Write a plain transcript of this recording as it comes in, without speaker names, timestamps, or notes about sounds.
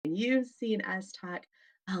you've seen us talk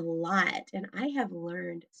a lot, and I have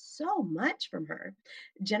learned so much from her.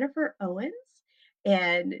 Jennifer Owens,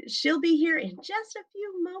 and she'll be here in just a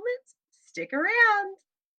few moments. Stick around.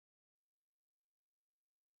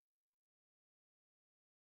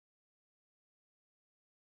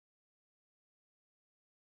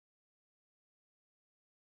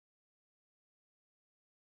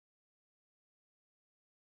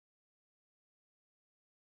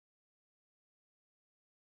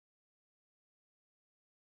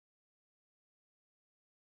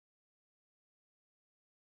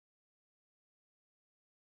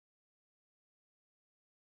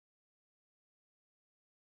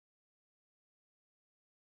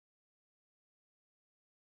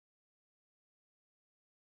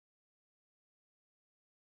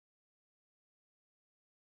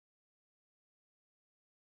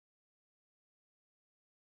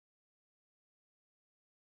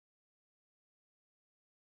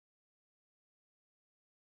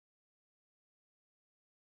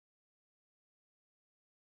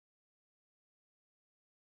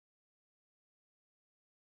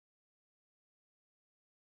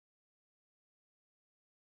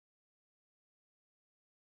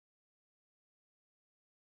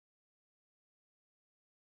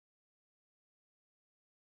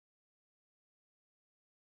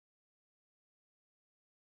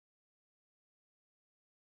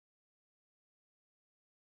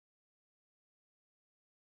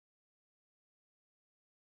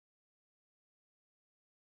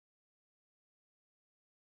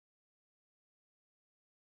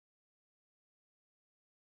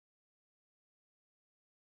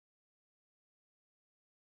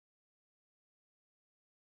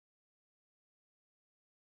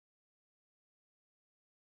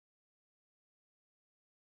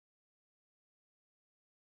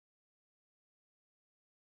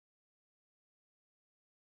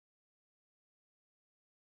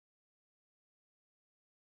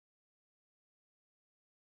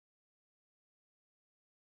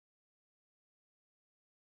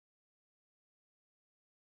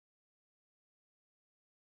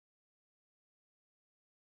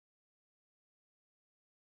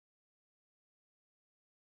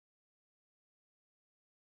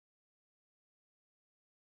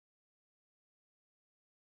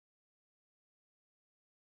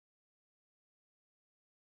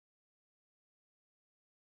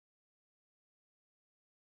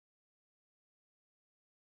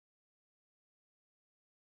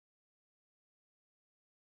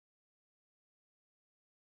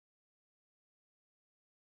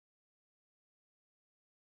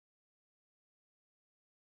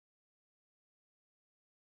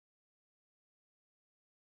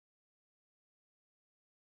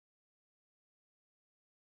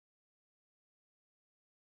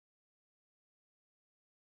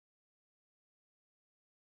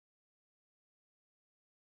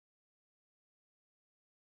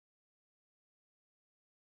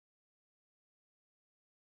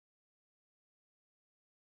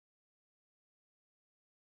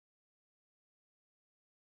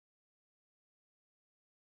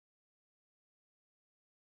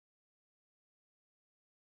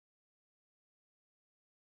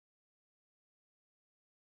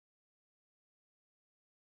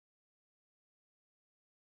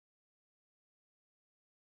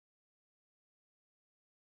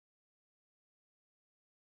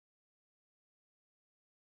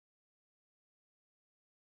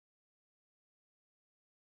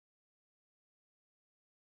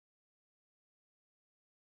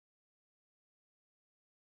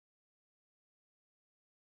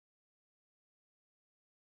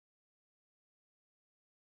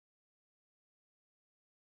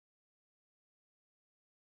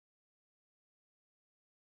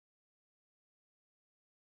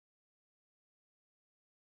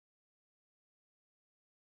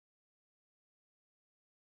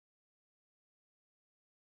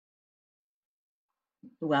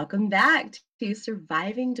 Welcome back to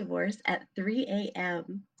Surviving Divorce at 3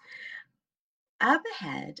 a.m. Up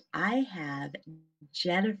ahead, I have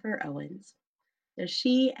Jennifer Owens. Now,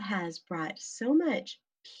 she has brought so much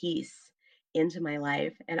peace into my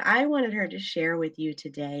life, and I wanted her to share with you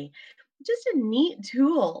today just a neat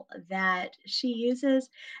tool that she uses,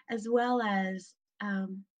 as well as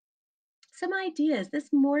some ideas.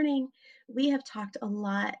 This morning, we have talked a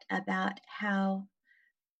lot about how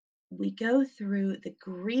we go through the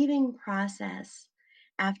grieving process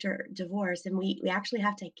after divorce, and we actually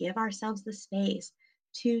have to give ourselves the space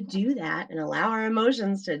to do that and allow our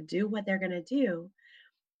emotions to do what they're going to do.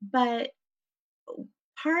 But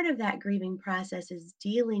part of that grieving process is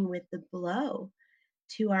dealing with the blow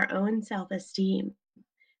to our own self-esteem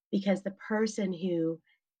because the person who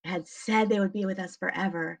had said they would be with us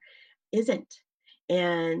forever isn't.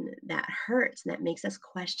 And that hurts and that makes us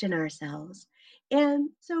question ourselves. And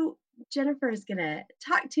so Jennifer is going to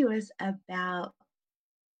talk to us about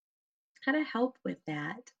how to help with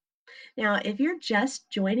that. Now, if you're just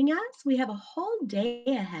joining us, we have a whole day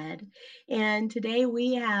ahead. And today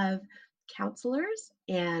we have counselors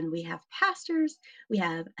and we have pastors, we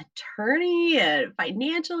have attorney, a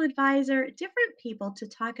financial advisor, different people to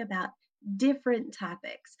talk about different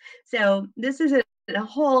topics. So this isn't a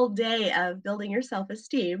whole day of building your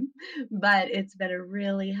self-esteem, but it's been a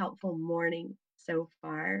really helpful morning so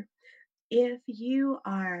far. If you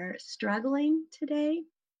are struggling today,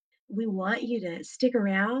 we want you to stick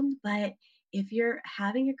around, but if you're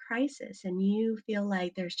having a crisis and you feel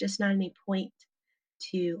like there's just not any point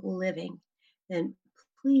to living, then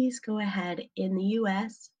please go ahead. In the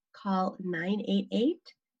US, call 988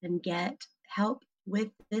 and get help with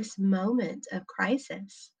this moment of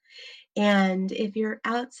crisis. And if you're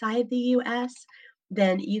outside the US,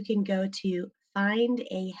 then you can go to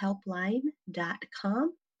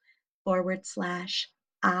findahelpline.com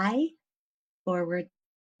 /I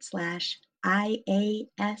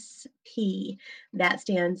 /IASP. That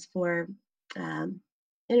stands for um,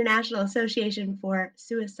 International Association for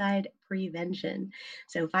Suicide Prevention.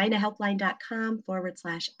 So findahelpline.com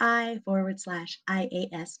 /I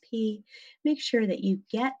 /IASP. Make sure that you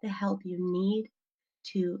get the help you need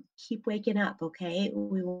to keep waking up, okay?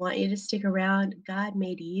 We want you to stick around. God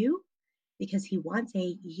made you because He wants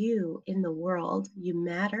a you in the world. You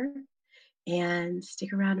matter, and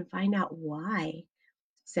stick around and find out why.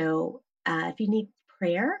 So, if you need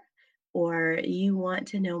prayer or you want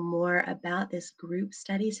to know more about this group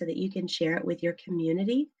study so that you can share it with your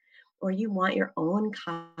community, or you want your own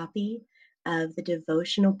copy of the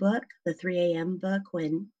devotional book, the 3 a.m. book,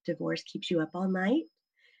 When Divorce Keeps You Up All Night,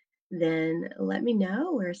 then let me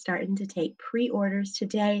know. We're starting to take pre orders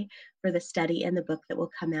today for the study and the book that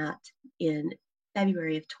will come out in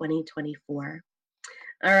February of 2024.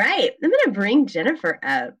 All right, I'm going to bring Jennifer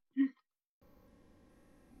up.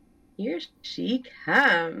 Here she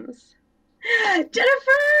comes. Jennifer!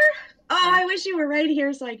 Oh, Hi. I wish you were right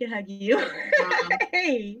here so I could hug you. Um,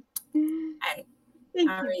 Hey, Hi. thank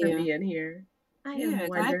How are you for you? being here. I am Yeah, glad to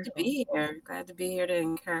wonderful. be here. Glad to be here to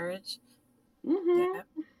encourage. Hmm. Yep.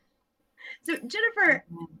 So, Jennifer,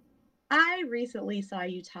 Mhm. I recently saw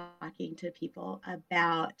you talking to people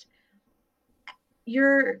about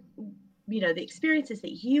your, the experiences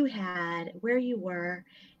that you had, where you were,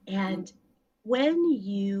 Mhm. and when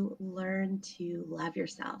you learn to love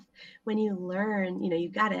yourself, when you learn,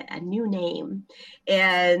 you've got a new name,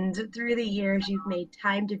 and through the years, you've made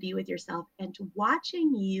time to be with yourself, and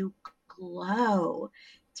watching you glow,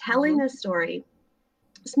 telling Mhm. the story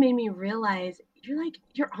just made me realize you're like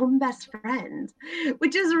your own best friend,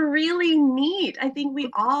 which is really neat. I think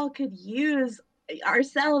we all could use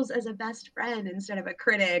ourselves as a best friend instead of a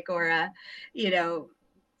critic or you know,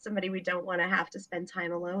 somebody we don't want to have to spend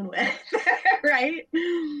time alone with, right?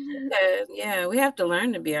 Yeah, yeah, we have to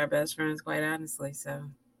learn to be our best friends, quite honestly. So,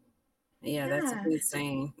 yeah, that's a Yeah. good So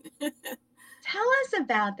saying. tell us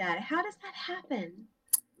about that. How does that happen?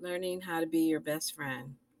 Learning how to be your best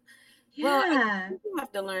friend. Well, I Yeah. think you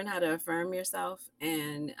have to learn how to affirm yourself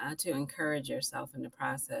and to encourage yourself in the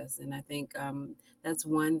process. And I think that's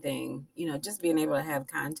one thing, just being able to have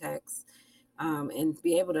context and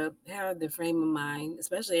be able to have the frame of mind,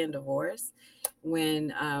 especially in divorce, when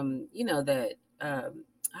that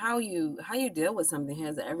how you deal with something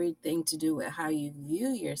has everything to do with how you view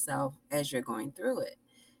yourself as you're going through it.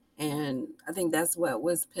 And I think that's what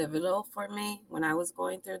was pivotal for me when I was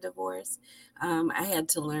going through divorce. I had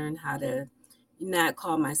to learn how to not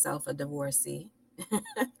call myself a divorcee.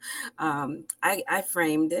 I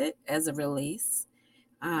framed it as a release,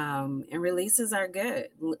 and releases are good.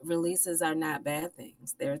 Releases are not bad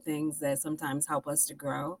things. They're things that sometimes help us to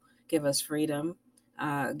grow, give us freedom,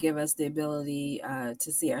 give us the ability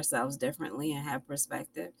to see ourselves differently and have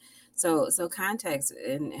perspective. So context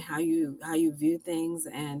and how you view things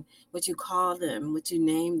and what you call them, what you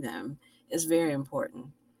name them, is very important.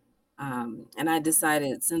 And I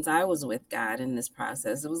decided since I was with God in this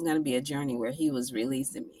process, it was going to be a journey where He was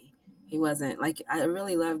releasing me. He wasn't like, I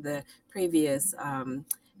really love the previous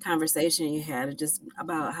conversation you had just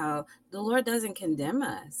about how the Lord doesn't condemn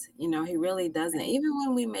us. He really doesn't, Right. even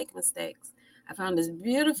when we make mistakes. I found this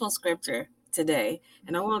beautiful scripture today,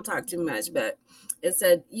 and I won't talk too much, but it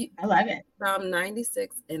said, I love it. Psalm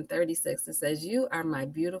 96:36, it says, "You are my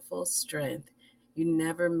beautiful strength. You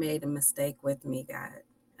never made a mistake with me, God."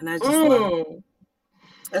 And I just love it. Mm.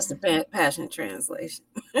 That's the Passion Translation.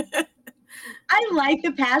 I like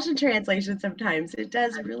the Passion Translation sometimes. It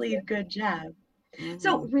does I a really do. good job.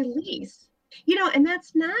 So Mhm. release, and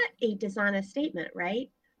that's not a dishonest statement, right?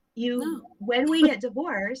 No. When we get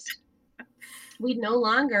divorced, we no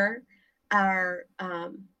longer are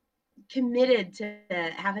committed to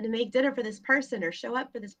having to make dinner for this person or show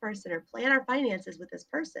up for this person or plan our finances with this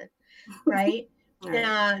person, right?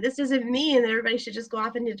 Right. This doesn't mean that everybody should just go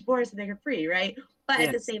off into divorce and they're free, right? But at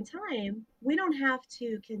the Yes. same time, we don't have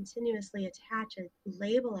to continuously attach a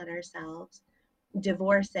label on ourselves,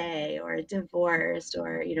 divorcee or divorced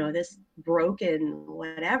or, this broken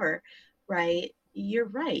whatever, right? You're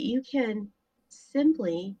right. You can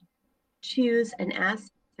simply choose an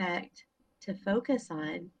aspect to focus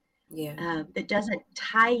on Yeah. that doesn't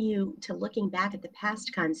tie you to looking back at the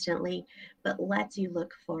past constantly, but lets you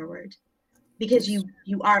look forward because It's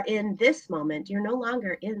you are in this moment. You're no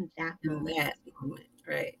longer in that in moment. that moment,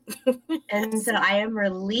 right. And so So I am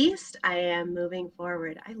released. I am moving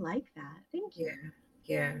forward. I like that. Thank you. yeah,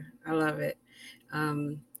 yeah, I love it.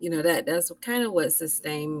 That's kind of what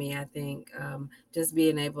sustained me, I think. Just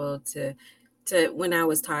being able to when I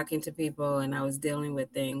was talking to people and I was dealing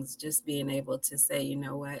with things, just being able to say, you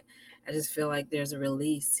know what, I just feel like there's a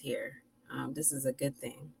release here. This is a good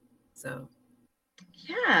thing. So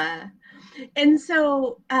Yeah. And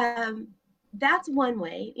so that's one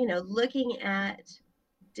way, looking at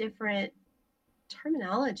different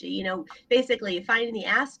terminology, basically finding the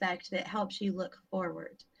aspect that helps you look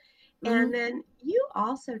forward. mhm. And then you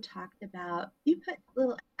also talked about, you put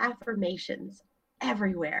little affirmations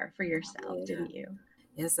everywhere for yourself, Yeah. didn't you?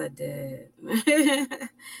 Yes, I did.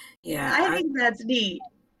 Yeah, I think that's neat.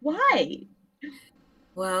 Why?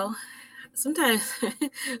 well, sometimes,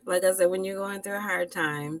 like I said, when you're going through hard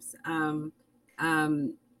times, um,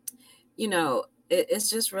 it's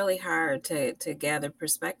just really hard to gather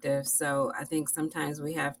perspective. So I think sometimes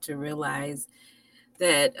we have to realize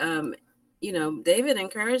that David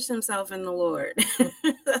encouraged himself in the Lord.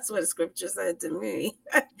 That's what scripture said to me.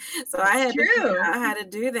 So I It's had to figure true. out how to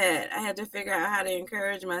do that. I had to figure out how to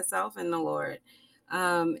encourage myself in the Lord.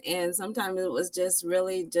 And sometimes it was just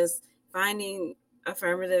really just finding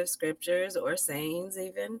affirmative scriptures or sayings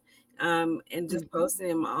even, and just Mhm. posting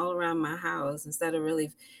them all around my house instead of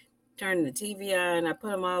really turn the TV on. I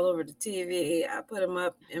put them all over the TV. I put them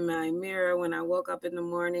up in my mirror when I woke up in the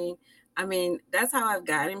morning. I mean, that's how I've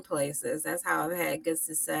gotten places. That's how I've had good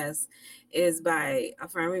success is by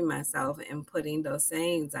affirming myself and putting those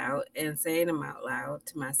sayings out and saying them out loud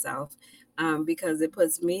to myself, because it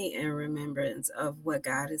puts me in remembrance of what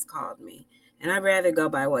God has called me. And I'd rather go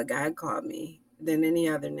by what God called me than any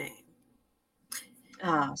other name.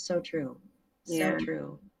 Ah, so true. So Yeah,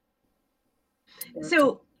 true. so true.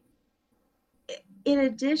 So, in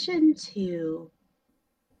addition to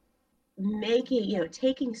making,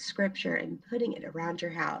 taking scripture and putting it around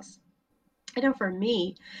your house, I know for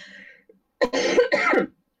me, there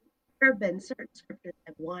have been certain scriptures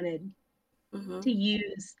I've wanted Hmm. to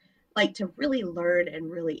use, like to really learn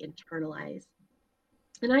and really internalize.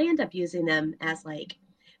 And I end up using them as like,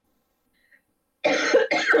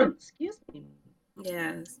 excuse me,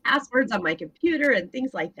 Yes. passwords on my computer and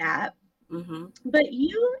things like that. Hmm. But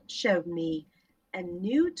you showed me a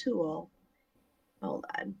new tool. Hold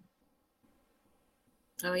on.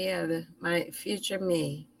 Oh yeah, my future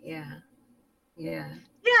me. Yeah, yeah.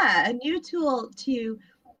 Yeah, a new tool to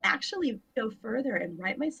actually go further and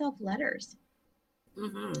write myself letters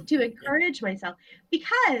Mhm. to Yeah, encourage myself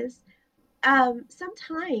because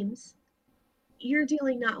sometimes you're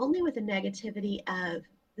dealing not only with the negativity of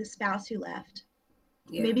the spouse who left,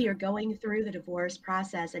 yeah. maybe you're going through the divorce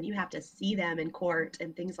process and you have to see them in court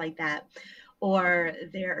and things like that, or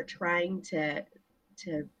they're trying to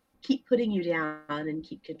keep putting you down and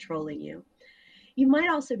keep controlling you. You might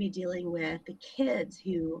also be dealing with the kids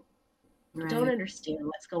who don't Right. understand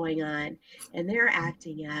what's going on and they're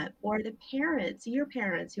acting up, or the parents, your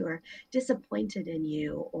parents who are disappointed in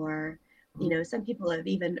you, or some people have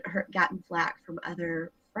even gotten flack from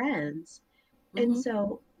other friends. And Mm-hmm.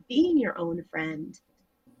 so being your own friend,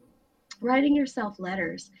 writing yourself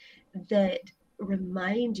letters that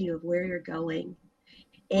remind you of where you're going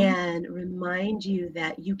Hmm. and remind you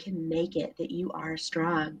that you can make it, that you are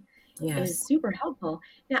strong, is Yes. super helpful.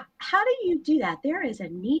 Now, how do you do that? There is a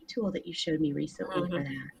neat tool that you showed me recently Hmm. for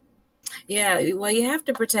that. Yeah. Well, you have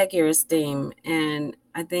to protect your esteem, and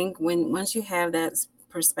I think when once you have that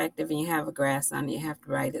perspective and you have a grasp on it, you have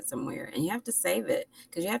to write it somewhere, and you have to save it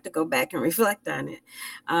because you have to go back and reflect on it.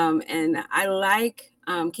 And I like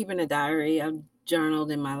keeping a diary. I've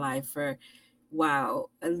journaled in my life for wow,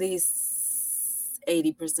 at least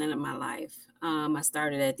 80% of my life. I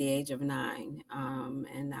started at the age of 9,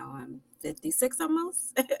 and now I'm 56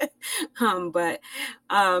 almost. But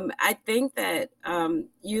I think that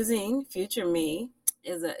using Future Me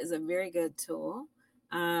is a very good tool,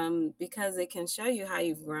 because it can show you how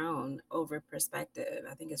you've grown over perspective.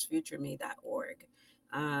 I think it's futureme.org.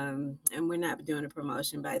 And we're not doing a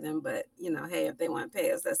promotion by them, but hey, if they want to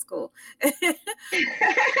pay us, that's cool.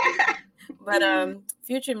 But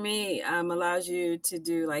Future Me allows you to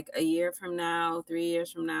do like a year from now, 3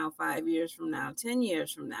 years from now, 5 years from now, 10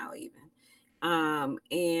 years from now, even.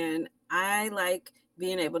 And I like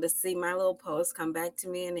being able to see my little post come back to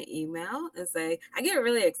me in the email and say, I get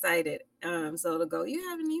really excited. So it'll go, you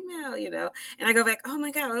have an email. And I go back, oh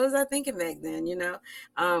my God, what was I thinking back then?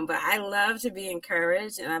 But I love to be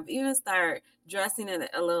encouraged, and I've even started dressing it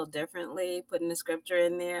a little differently, putting the scripture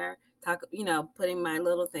in there, putting my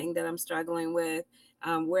little thing that I'm struggling with,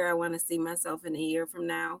 where I want to see myself in a year from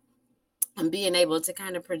now, and being able to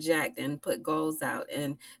kind of project and put goals out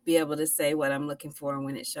and be able to say what I'm looking for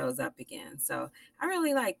when it shows up again. So I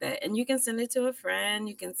really like that. And you can send it to a friend,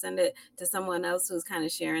 you can send it to someone else who's kind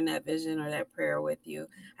of sharing that vision or that prayer with you.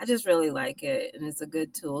 I just really like it. And it's a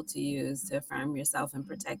good tool to use to affirm yourself and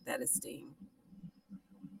protect that esteem.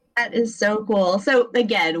 That is so cool. So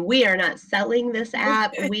again, we are not selling this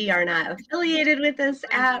app. We are not affiliated with this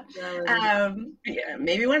I'm not app. selling it. Yeah,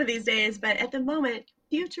 maybe one of these days, but at the moment,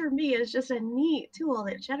 Future Me is just a neat tool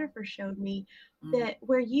that Jennifer showed me Mhm. that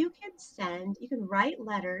where you can write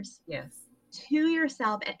letters Yes. to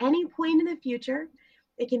yourself at any point in the future.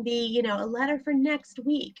 It can be, a letter for next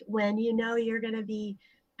week when you know you're going to be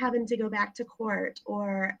having to go back to court,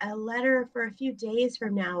 or a letter for a few days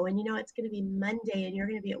from now when you know it's going to be Monday and you're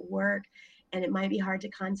going to be at work and it might be hard to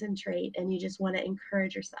concentrate and you just want to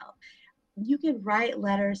encourage yourself. You can write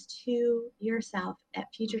letters to yourself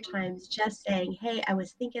at future Mhm. times just saying, "Hey, I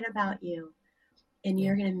was thinking about you and Yeah.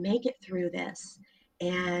 you're going to make it through this,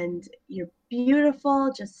 and you're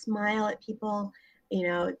beautiful. Just smile at people,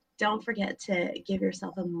 don't forget to give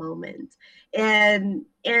yourself a moment." And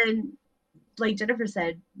like Jennifer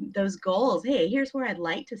said, those goals, hey, here's where I'd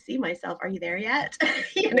like to see myself. Are you there yet?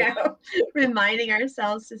 Yeah. Reminding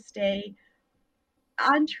ourselves to stay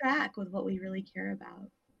on track with what we really care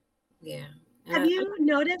about. Yeah. And Have I you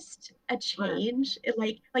noticed a like, change?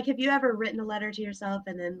 Like, have you ever written a letter to yourself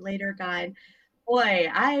and then later gone, boy,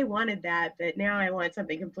 I wanted that, but now I want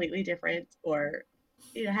something completely different? Or,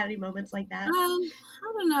 had any moments like that? I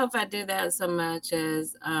don't know if I do that so much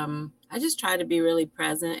as I just try to be really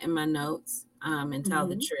present in my notes, and tell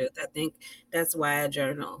the Hmm. truth. I think that's why I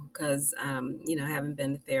journal, because having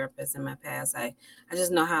been a therapist in my past, I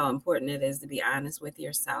just know how important it is to be honest with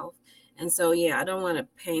yourself. And so, yeah, I don't want to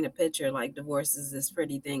paint a picture like divorce is this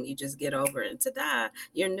pretty thing you just get over and ta-da,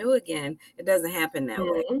 you're new again. It doesn't happen that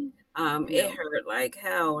way. Hmm. It No. hurt like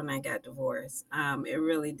hell when I got divorced. It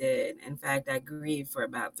really did. In fact, I grieved for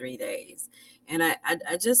about 3 days. And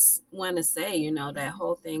I just want to say, that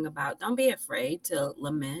whole thing about don't be afraid to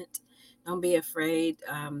lament, don't be afraid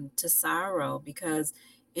to sorrow, because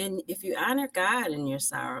if you honor God in your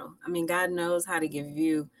sorrow, I mean, God knows how to give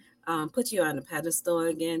you, put you on the pedestal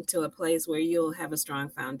again to a place where you'll have a strong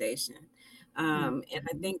foundation. And I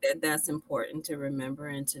Mhm. think that that's important to remember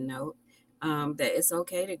and to note, that it's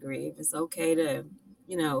okay to grieve. It's okay to,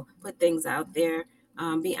 put things out there,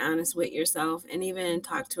 be honest with yourself, and even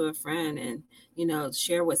talk to a friend and,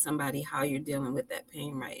 share with somebody how you're dealing with that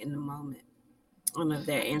pain right in the moment. I don't know if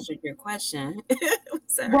that answered your question. Well,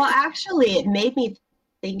 Sorry. actually, it made me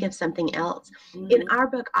think of something else. In Hmm. our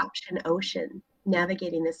book, Option Ocean,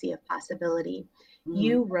 Navigating the Sea of Possibility, Hmm.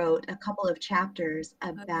 you wrote a couple of chapters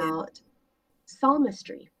Okay. about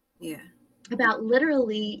psalmistry, Yeah. about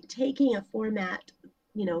literally taking a format,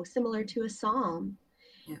 similar to a psalm,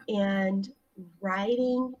 Yeah. and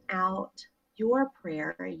writing out your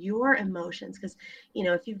prayer, your emotions. Because,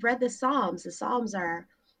 if you've read the Psalms are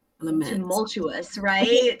Laments. tumultuous,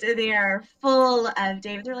 right? They are full of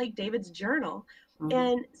David. They're like David's journal. Hmm.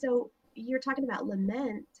 And so you're talking about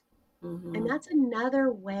lament, and Hmm. that's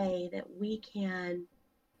another way that we can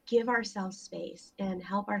give ourselves space and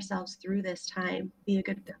help ourselves through this time, be a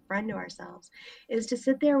good friend to ourselves, is to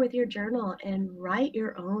sit there with your journal and write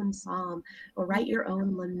your own psalm or write Yeah. your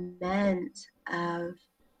own lament of,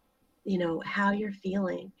 how you're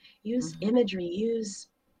feeling. Use Hmm. imagery,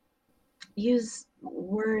 use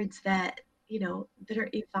words that are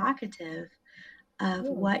evocative of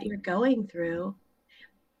Yeah. what you're going through,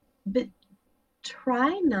 but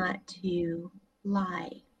try not to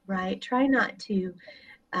lie, right? Try not to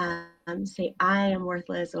say I am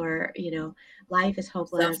worthless, or life is Self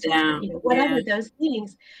hopeless, or down. whatever Yeah. those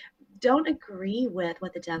things. don't agree with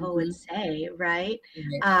what the devil would Mhm. say, right?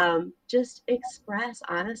 Right. Just express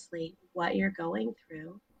honestly what you're going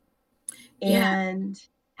through Yeah, and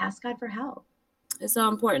ask God for help. it's so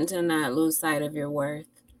important to not lose sight of your worth.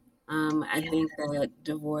 I Yeah. think that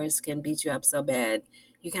divorce can beat you up so bad,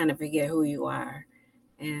 you kind of forget who you are.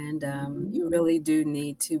 And Mhm. you really do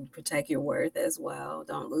need to protect your worth as well.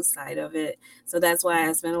 Don't lose sight of it. So that's why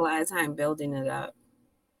I spend a lot of time building it up.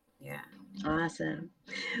 Yeah. Awesome.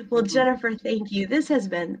 Well, Mhm. Jennifer, thank you. This has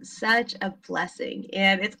been such a blessing,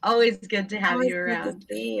 and it's always good to have Always you good to around.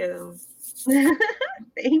 see you.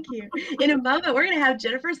 Thank you. In a moment, we're going to have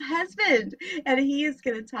Jennifer's husband, and he is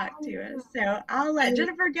going to talk Oh, to us. yeah. So I'll let And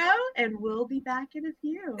Jennifer go, and we'll be back in a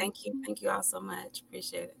few. thank you. Thank you all so much.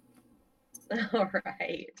 Appreciate it. All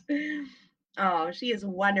right. Oh, she is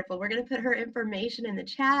wonderful. We're going to put her information in the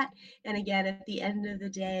chat. And again, at the end of the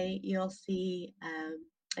day, you'll see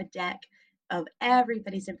a deck of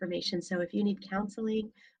everybody's information. So if you need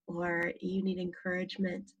counseling or you need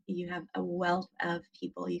encouragement, you have a wealth of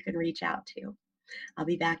people you can reach out to. I'll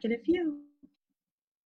be back in a few.